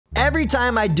every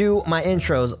time I do my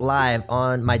intros live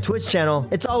on my Twitch channel,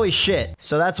 it's always shit.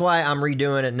 So that's why I'm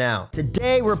redoing it now.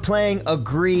 Today we're playing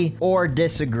agree or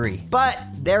disagree, but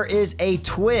there is a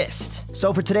twist.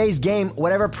 So for today's game,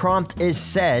 whatever prompt is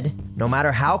said, no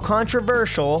matter how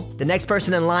controversial, the next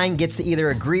person in line gets to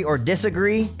either agree or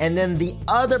disagree, and then the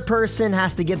other person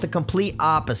has to get the complete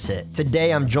opposite.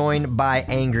 Today, I'm joined by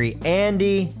Angry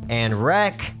Andy and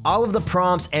Rec. All of the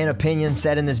prompts and opinions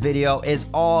said in this video is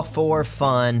all for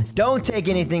fun. Don't take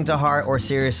anything to heart or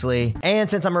seriously. And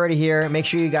since I'm already here, make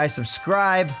sure you guys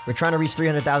subscribe. We're trying to reach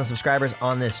 300,000 subscribers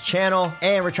on this channel,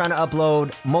 and we're trying to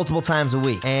upload multiple times a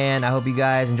week. And I hope you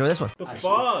guys enjoy this one. The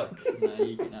fuck? No,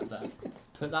 you can have that.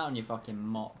 Put that on your fucking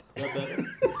mop.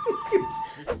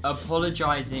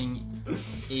 Apologizing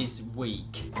is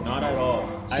weak. Not at all.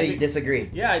 So you disagree?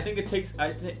 Yeah, I think it takes.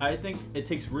 I think it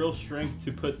takes real strength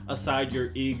to put aside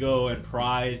your ego and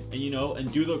pride, and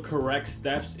and do the correct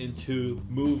steps into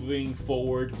moving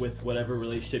forward with whatever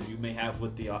relationship you may have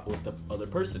with the other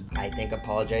person. I think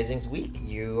apologizing is weak.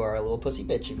 You are a little pussy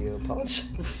bitch if you apologize.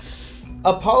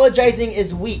 Apologizing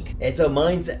is weak. It's a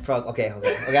mindset. Okay, I'm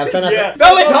trying not to.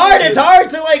 No, it's hard. It's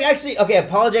hard to actually. Okay,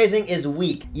 apologizing is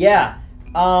weak. Yeah.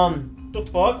 The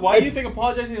fuck? Why do you think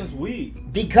apologizing is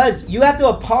weak? Because you have to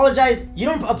apologize. You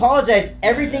don't apologize.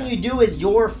 Everything you do is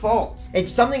your fault. If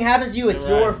something happens to you, it's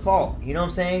your fault. You know what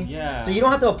I'm saying? Yeah. So you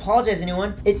don't have to apologize to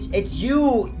anyone. It's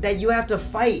you that you have to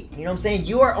fight. You know what I'm saying?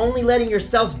 You are only letting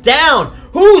yourself down.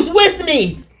 Who's with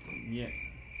me? Yeah.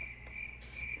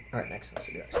 All right, next. Let's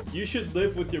do it. You should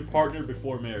live with your partner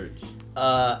before marriage.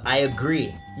 I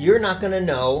agree. You're not gonna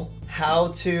know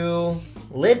how to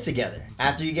live together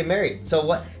after you get married. So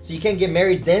what? So you can't get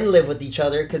married then live with each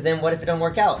other, because then what if it don't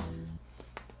work out?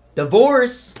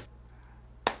 Divorce.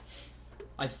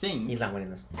 I think he's not winning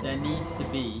this. There needs to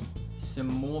be some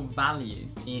more value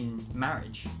in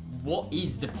marriage. What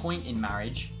is the point in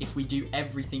marriage if we do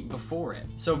everything before it?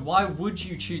 So why would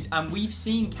you choose? And we've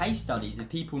seen case studies of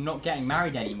people not getting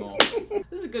married anymore. This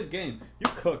is a good game.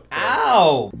 You cooked. Bro.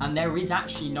 Ow! And there is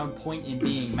actually no point in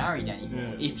being married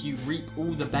anymore if you reap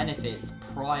all the benefits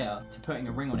prior to putting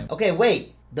a ring on it. Okay,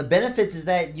 wait. The benefits is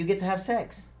that you get to have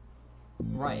sex.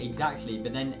 Right, exactly.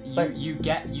 But then you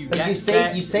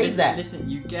save that. Listen,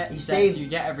 you get sex, you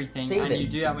get everything, and you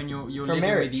do that when you're living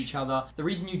marriage. with each other. The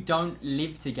reason you don't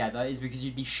live together is because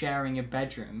you'd be sharing a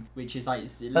bedroom, which is like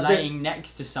laying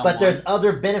next to someone. But there's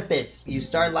other benefits. You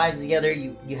start lives together.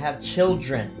 You have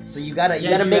children, so you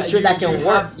gotta make sure that can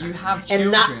work. You have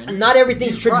children, and not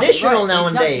everything's traditional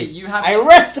nowadays. Exactly. I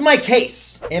rest my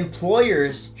case.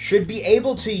 Employers should be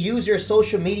able to use your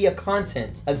social media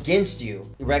content against you.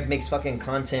 Rec makes fucking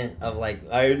content of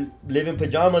I live in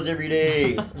pajamas every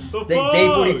day. Day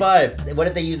 45. What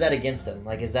if they use that against them?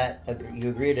 Is that you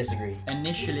agree or disagree?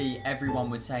 Initially, everyone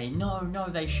would say no,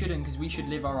 they shouldn't, because we should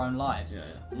live our own lives. Yeah.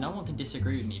 No one can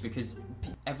disagree with me because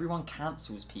everyone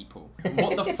cancels people.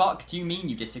 What the fuck do you mean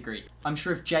you disagree? I'm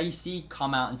sure if JC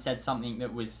come out and said something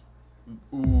that was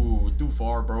too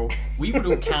far, bro, we would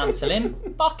all cancel him.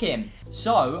 Fuck him.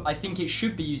 So I think it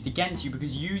should be used against you,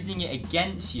 because using it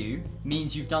against you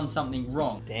means you've done something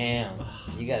wrong. Damn,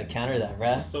 you gotta counter that,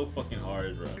 bruh. It's so fucking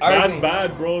hard, bro. That's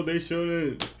bad, bro. They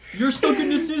shouldn't. You're stuck in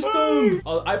the system.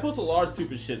 I post a lot of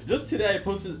stupid shit. Just today, I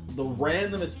posted the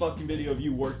randomest fucking video of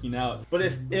you working out. But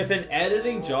if an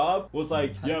editing job was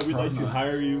like, yeah, we'd like to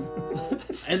hire you,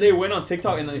 and they went on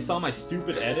TikTok and they saw my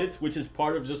stupid edits, which is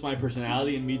part of just my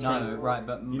personality and me trying. No, right,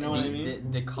 but you know what I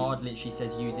mean? The card literally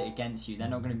says use it against you. They're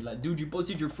not gonna be like, dude, you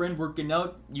posted your friend working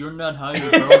out. You're not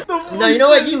hired, bro. No, you know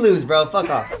what? You lose, bro. Fuck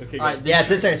off. Okay, right, yeah, it's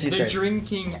his turn. The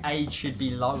drinking age should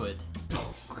be lowered.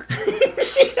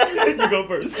 You go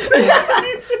first.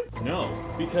 No,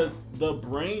 because the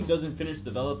brain doesn't finish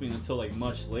developing until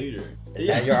much later. Is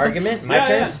that your argument? My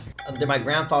turn? Yeah. My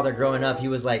grandfather growing up, he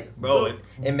was like, bro,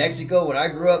 in Mexico when I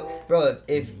grew up, bro,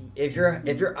 if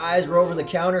your eyes were over the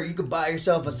counter, you could buy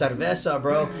yourself a cerveza,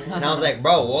 bro. And I was like,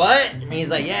 bro, what? And he's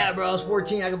like, yeah, bro, I was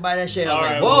 14, I could buy that shit. I was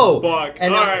like, whoa. Well, fuck.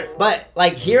 And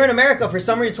but here in America, for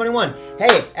some reason, 21,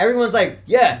 hey, everyone's like,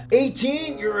 yeah,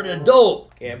 18, you're an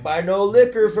adult. Can't buy no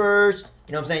liquor first.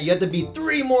 You know what I'm saying? You have to be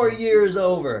 3 more years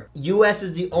over. U.S.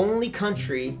 is the only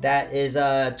country that is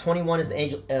 21 is the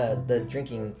age, the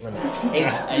drinking limit.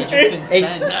 Age of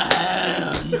consent.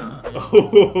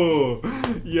 Oh,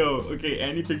 yo, okay,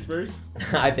 Andy picks first?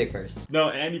 I pick first. No,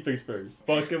 Andy picks first.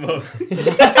 Fuck him up.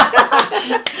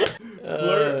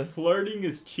 Flirting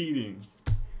is cheating.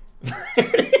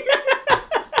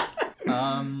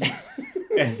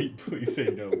 Andy, please say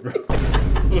no, bro.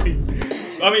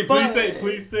 Please. I mean,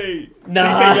 please say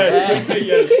Nah. Please say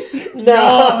yes.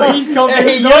 No, he's coming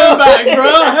Hey, his yo. own back,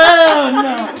 bro. Hell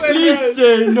no. Please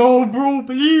say no, bro.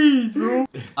 Please, bro.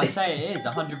 I say it is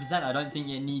 100%. I don't think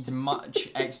it needs much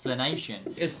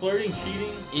explanation. Is flirting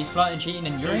cheating? Is flirting cheating,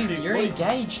 and you're What-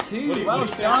 engaged too. what do you- Well what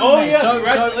do you- done, Oh, mate. yeah, So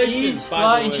congratulations, is by the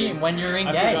flirting way. cheating when you're I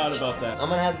engaged. forgot about that. I'm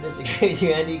gonna have to disagree with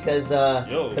you, Andy, because nah,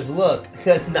 Hell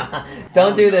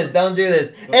don't do no. this, don't do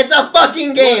this. It's a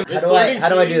fucking game. Is How flirting do I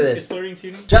do cheating? this? Is flirting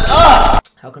cheating? Shut up!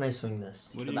 How can I swing this?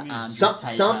 What do So you the mean? Andrew Some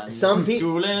Tate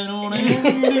people.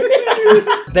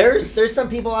 has- There's some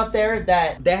people out there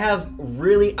that they have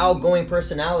really outgoing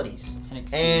personalities, It's an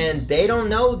excuse. and they don't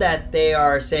know that they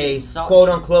are, say, It's such- quote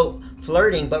unquote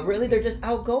flirting, but really they're just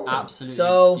outgoing. Absolutely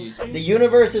So excuse me. the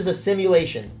universe is a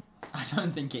simulation. I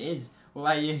don't think it is. What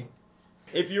about you?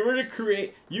 If you were to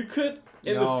create, you could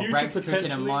in Yo, the future Rex cooking a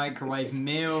potentially. microwave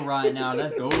meal right now.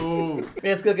 Let's go.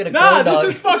 Let's go get a Nah, corn dog.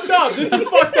 this is fucked up. This is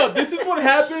fucked up. This is what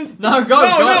happens. No, go,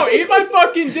 No, go. no, eat my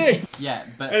fucking dick. Yeah,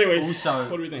 but Anyways, also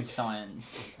what do we think?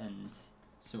 science and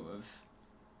sort of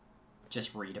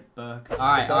just read a book. It's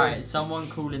Alright, all- alright. Someone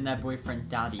calling their boyfriend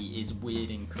daddy is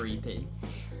weird and creepy.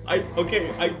 I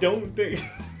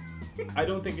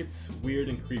don't think it's weird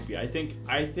and creepy. I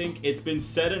think it's been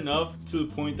said enough to the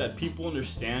point that people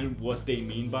understand what they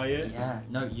mean by it. Yeah,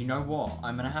 no, you know what?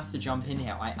 I'm gonna have to jump in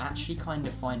here. I actually kind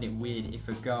of find it weird if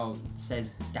a girl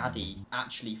says daddy,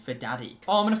 actually, for daddy.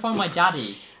 Oh, I'm gonna phone my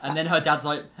daddy. And then her dad's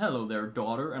like, hello there,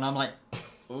 daughter. And I'm like,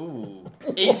 ooh.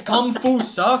 It's come full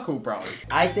circle, bro.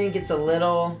 I think it's a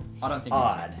little I don't think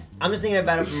odd. I'm just thinking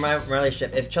about it from my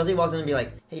relationship. If Chelsea walked in and be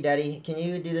like, "Hey, daddy, can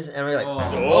you do this?" and we're like,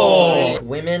 Oh.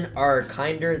 women are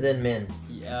kinder than men."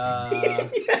 Yeah.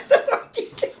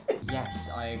 Yes,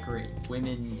 I agree.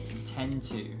 Women tend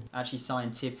to, actually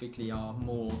scientifically, are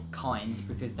more kind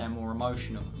because they're more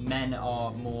emotional. Men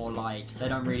are more like, they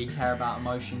don't really care about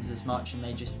emotions as much, and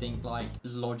they just think like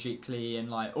logically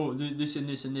and like, oh, this and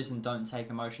this and this, and don't take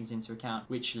emotions into account,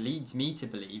 which leads me to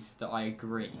believe that I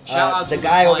agree. Shout out to The all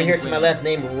guy over kind here to my women. left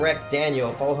named Rec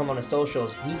Daniel. Follow him on the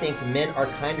socials. He thinks men are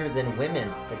kinder than women.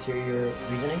 Let's hear your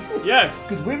reasoning. Yes.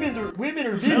 women are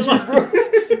bitches, bro.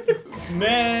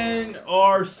 Men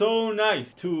are so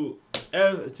nice to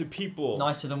people.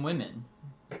 Nicer than women.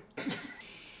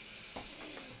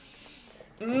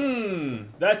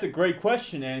 That's a great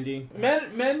question, Andy.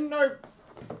 Men are.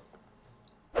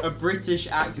 A British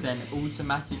accent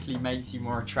automatically makes you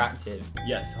more attractive.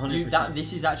 Yes, 100%.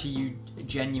 This is actually you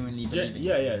genuinely believing.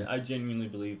 Yeah, I genuinely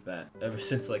believe that. Ever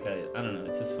since like I don't know,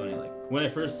 it's just funny. Like when I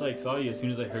first like saw you, as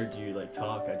soon as I heard you like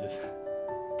talk, I just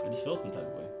felt some type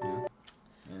of way, you know.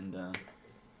 And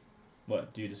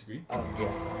what? Do you disagree? Oh,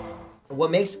 yeah. What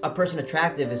makes a person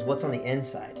attractive is what's on the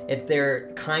inside. If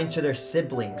they're kind to their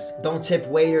siblings, don't tip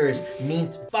waiters,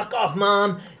 fuck off,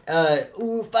 mom,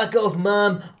 ooh, fuck off,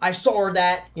 mom, I saw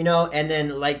that, you know, and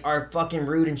then like are fucking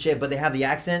rude and shit, but they have the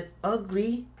accent,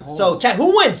 ugly. Oh. So, chat,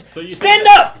 who wins? So you Stand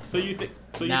think up!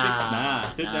 Nah,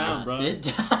 sit down, bro. Sit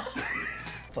down.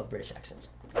 Fuck British accents.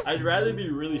 I'd rather be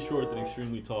really short than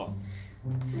extremely tall.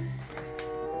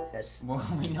 That's... Well,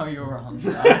 we know your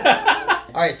answer.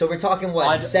 Alright, so we're talking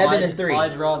what, 7 and 3?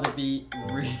 I'd rather be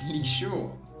really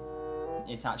short.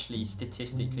 It's actually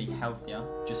statistically healthier,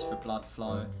 just for blood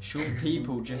flow. Short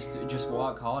people just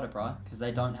work harder, bro, because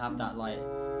they don't have that like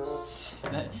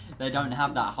they don't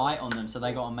have that height on them, so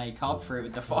they gotta make up for it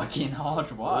with the fucking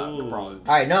hard work, Ooh. bro.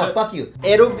 Alright, no, fuck you.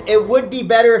 It would be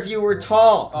better if you were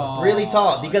tall. Oh, really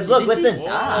tall. Because see, look, this is listen.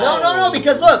 sad. No,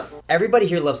 because look, everybody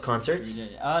here loves concerts.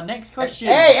 Next question.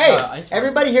 Hey, it's fine.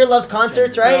 everybody here loves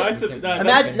concerts, right? No, I said,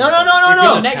 Imagine, no.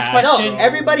 The next question. No,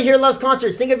 everybody here loves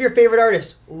concerts. Think of your favorite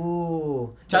artist.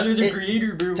 Ooh. Tyler the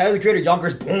Creator, bro. Tyler the Creator,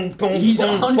 Yonkers, boom, boom, He's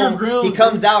boom, underground. He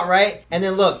comes out, right? And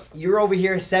then look, you're over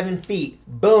here 7 feet.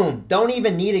 Boom. Don't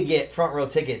even need to get front row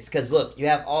tickets, because look, you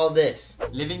have all this.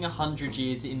 Living 100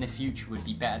 years in the future would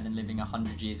be better than living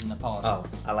 100 years in the past. Oh,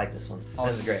 I like this one.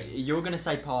 This is great. You're gonna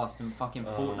say past, and fucking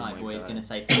Oh Fortnite my boy is God. gonna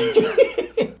say future.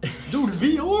 Dude,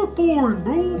 VR porn,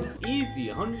 bro. Easy.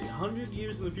 100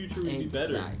 years in the future would be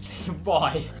better. Exactly.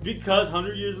 Why? Because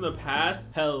 100 years in the past,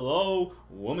 hello,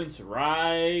 women's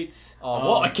rights. Oh,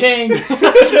 what a king!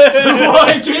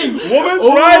 What a king! Women's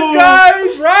Ooh. rights,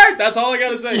 guys, right? That's all I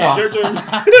gotta say. Yeah. Your turn.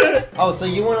 Oh, so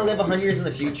you want to live 100 years in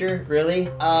the future? Really?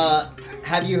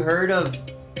 Have you heard of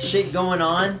shit going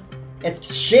on?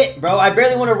 It's shit, bro. I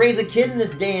barely want to raise a kid in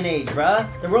this day and age, bro.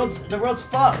 The world's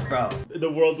fucked, bro.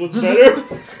 The world was better.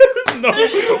 There's no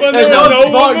There's no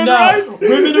women's fuck now. rights.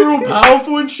 Women are all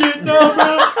powerful and shit now,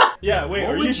 bro. Yeah, wait,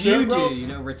 What are would you sure, you bro? do, you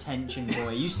little retention boy?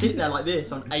 You sit there like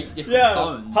this on 8 different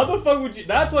phones. How the fuck would you?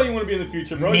 That's why you want to be in the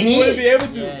future, bro. Me? You want to be able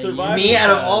to Yeah, survive. Me out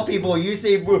of all people, you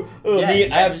say, bro, me,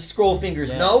 I have scroll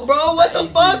fingers. Yeah. No, bro, what That the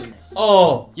is fuck? you.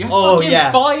 Oh, You have oh fucking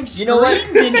yeah. 5 screens You know what?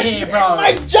 in here, bro.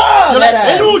 It's my job. You're like,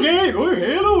 that Hello game, oh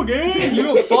hello game. You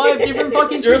got 5 different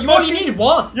fucking You're screens. You only fucking- need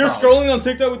one. You're bro. scrolling on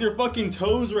TikTok with your fucking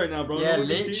toes right now, bro. Yeah, No one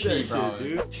can see literally, that bro.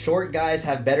 shit, dude. Short guys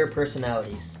have better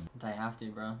personalities. They have to,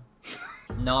 bro.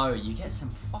 No, you get some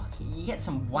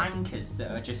wankers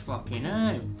that are just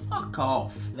fucking, fuck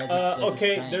off. There's a Okay,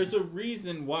 saying. there's a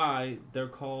reason why they're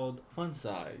called fun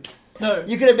size. No.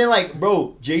 You could have been like,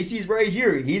 bro, JC's right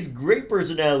here. He's great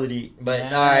personality. But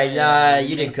Yeah, alright, nah, you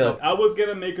didn't mixed cook. I was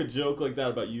gonna make a joke like that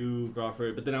about you,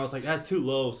 Crawford, but then I was like, that's too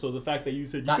low. So the fact that you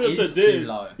said you That could have is said too this,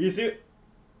 low. you see,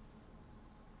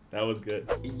 that was good.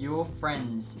 Your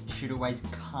friends should always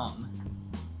come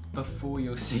before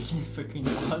your significant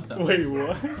other. Wait,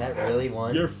 what? Is that really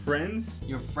one? Your friends?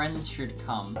 Your friends should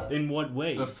come In what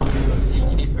way? before your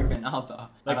significant other.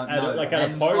 Like I don't at a- know. like at a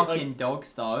Them party, like- fucking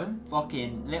dogs though.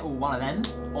 Fucking little one of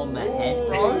them on the head,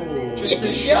 bro. Whoa. Just to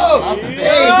Yo, shut up a hey,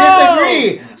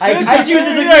 bit. disagree. I choose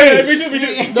Yeah, disagree.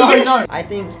 me too. No, no. I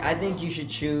think you should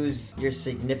choose your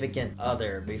significant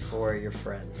other before your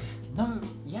friends. No,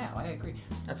 yeah, I agree.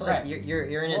 I feel Right. like you're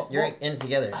in it What- you're what- in it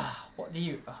together. What do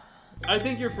you... I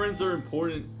think your friends are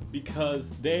important because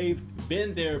they've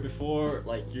been there before,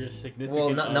 like your significant Well,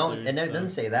 no, other it and never stuff. doesn't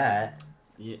say that.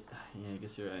 Yeah, I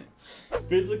guess you're right.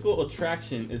 Physical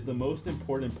attraction is the most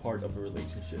important part of a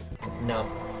relationship. No.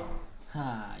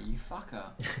 Ah, you fucker.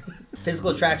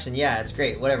 Physical attraction, yeah, it's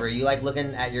great. Whatever. You like looking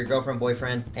at your girlfriend,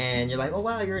 boyfriend, and you're like, oh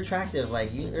wow, you're attractive.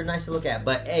 Like you're nice to look at.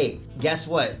 But hey, guess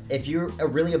what? If you're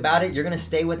really about it, you're gonna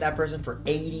stay with that person for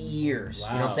 80 years. You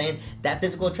know what I'm Wow. saying? That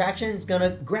physical attraction is gonna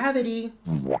gravity.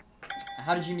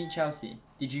 How did you meet Chelsea?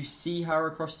 Did you see her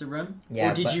across the room?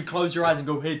 Yeah, Or did but- you close your eyes and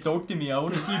go, hey, talk to me, I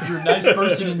want to see if you're a nice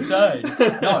person inside?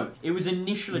 No, it was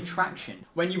initial attraction.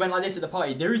 When you went like this at the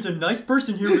party, there is a nice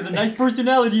person here with a nice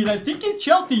personality and I think it's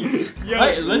Chelsea. Yo.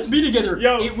 Hey, let's be together.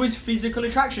 Yo. It was physical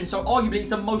attraction, so arguably it's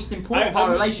the most important part of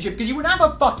a I'm- relationship because you wouldn't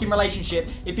have a fucking relationship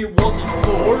if it wasn't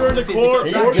for Order in the physical court.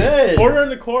 He's attraction. good. Order in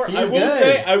the court. He's I will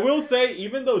good. I will say,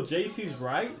 even though JC's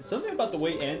right, something about the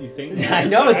way Andy's saying this. I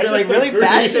know, it's I like just really agree.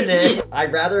 passionate.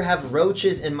 I'd rather have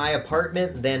roaches in my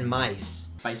apartment than mice.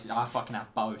 Basically, I fucking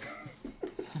have both.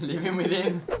 Living with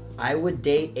him. I would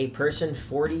date a person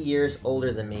 40 years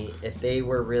older than me if they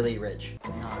were really rich.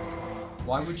 No.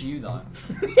 Why would you though?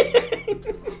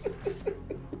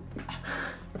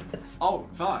 Oh,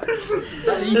 fuck. He's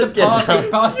This the gets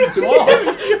perfect person to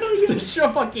ask. He's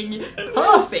so fucking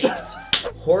perfect.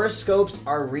 Horoscopes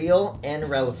are real and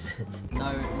relevant.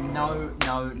 No, no,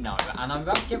 no, no. And I'm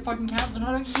about to get fucking cancelled.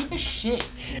 I don't give a shit.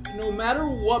 No matter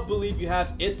what belief you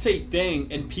have, it's a thing,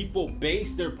 and people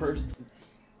base their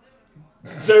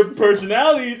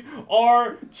personalities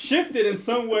are shifted in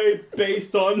some way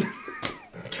based on.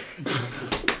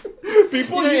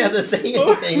 People You don't even have to say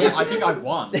anything. Yeah, I think I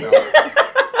won, bro.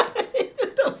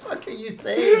 What the fuck are you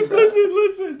saying, bro?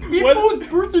 Listen. We What- both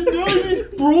personalities,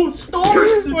 bro.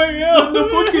 Stars Wait, yo. in the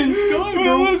fucking sky, Wait,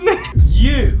 bro. listen.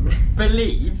 You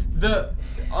believe that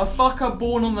a fucker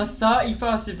born on the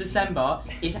 31st of December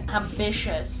is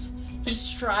ambitious. He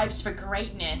strives for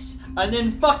greatness. And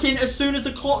then fucking as soon as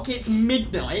the clock hits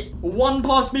midnight, 1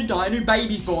 past midnight, a new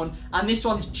baby's born, and this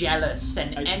one's jealous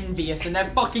and envious, and they're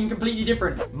fucking completely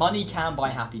different. Money can buy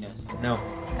happiness. No.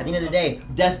 At the end of the day,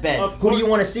 deathbed. Of Who do you course.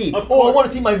 want to see? Of Oh, I course. want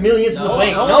to see my millions in the No,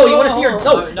 bank. no, No, you no, want to see your no,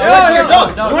 no. no, You no, want to see your no,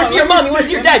 dogs. no, You want no, to see your no, mom. You want to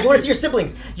see your dad. You want to see your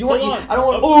siblings. You want. Hold on. I don't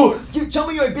want. Of Oh, course. tell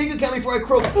me your bank account before I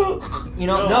croak. You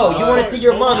know, No, no. You want to see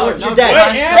your mom. You want to see your no,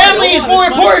 dad. wait, Andy, Family is hold on, more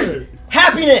it's my important. turn.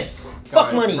 Happiness.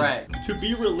 Fuck money. Right. To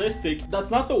be realistic, that's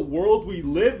not the world we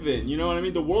live in. You know what I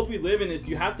mean? The world we live in is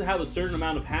you have to have a certain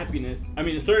amount of happiness. I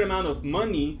mean, a certain amount of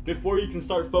money before you can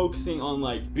start focusing on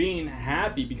like being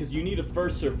happy because you need to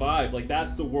first survive. Like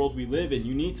that's the world we live in.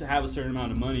 You need to have a certain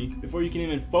amount of money before you can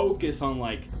even focus on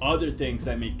like other things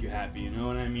that make you happy. You know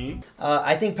what I mean?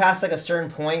 I think past like a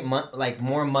certain point, like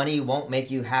more money won't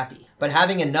make you happy. But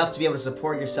having enough to be able to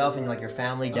support yourself and like your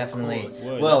family definitely course.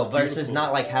 Whoa, will. that's Versus beautiful.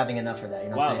 not like having enough for that. You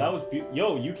know what Wow, I'm that saying? was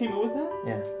yo. You came up with that?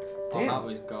 Yeah. Oh, Damn. that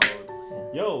was gold.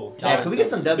 Yo. Yeah, can we get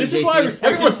some WJCs? This is why I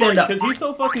respect Everyone stand up. because he's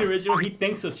so fucking original. He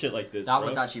thinks of shit like this. That bro.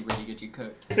 was actually really good. You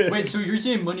cooked. Wait, so you're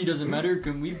saying money doesn't matter?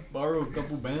 Can we borrow a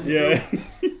couple bands? Yeah.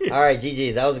 All right,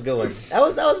 GG's. That was a good one. That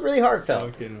was really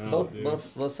heartfelt. Fucking hell, dude.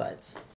 Both sides.